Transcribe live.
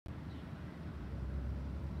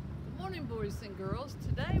morning, boys and girls.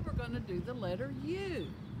 Today we're going to do the letter U.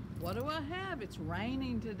 What do I have? It's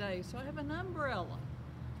raining today, so I have an umbrella.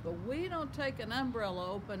 But we don't take an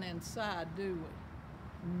umbrella open inside, do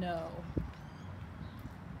we? No.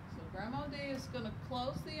 So Grandma D is going to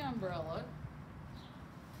close the umbrella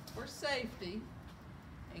for safety.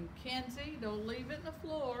 And Kenzie, don't leave it in the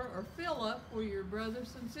floor or fill up where your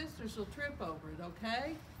brothers and sisters will trip over it,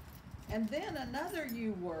 okay? And then another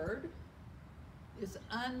U word is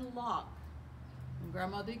unlock. When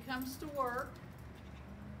Grandma D comes to work,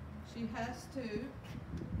 she has to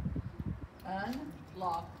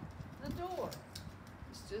unlock the door.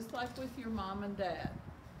 It's just like with your mom and dad.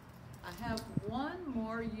 I have one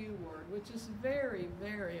more U word, which is very,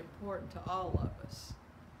 very important to all of us.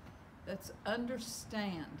 That's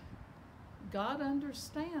understand. God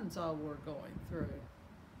understands all we're going through.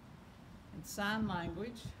 In sign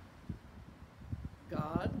language,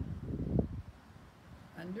 God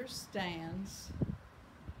understands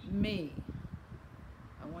me.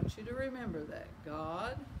 I want you to remember that.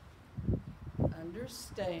 God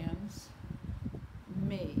understands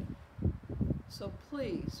me. So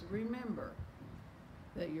please remember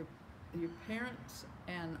that your parents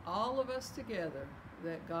and all of us together,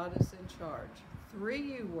 that God is in charge. 3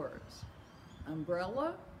 U words: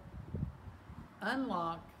 umbrella,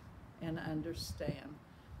 unlock, and understand.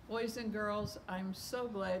 Boys and girls, I'm so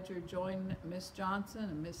glad you're joining Miss Johnson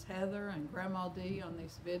and Miss Heather and Grandma D on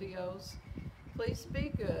these videos. Please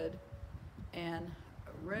be good, and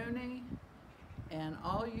Rooney and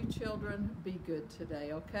all you children, be good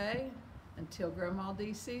today, okay? Until Grandma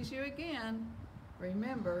D sees you again,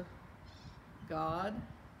 remember, God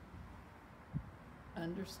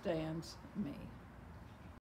understands me.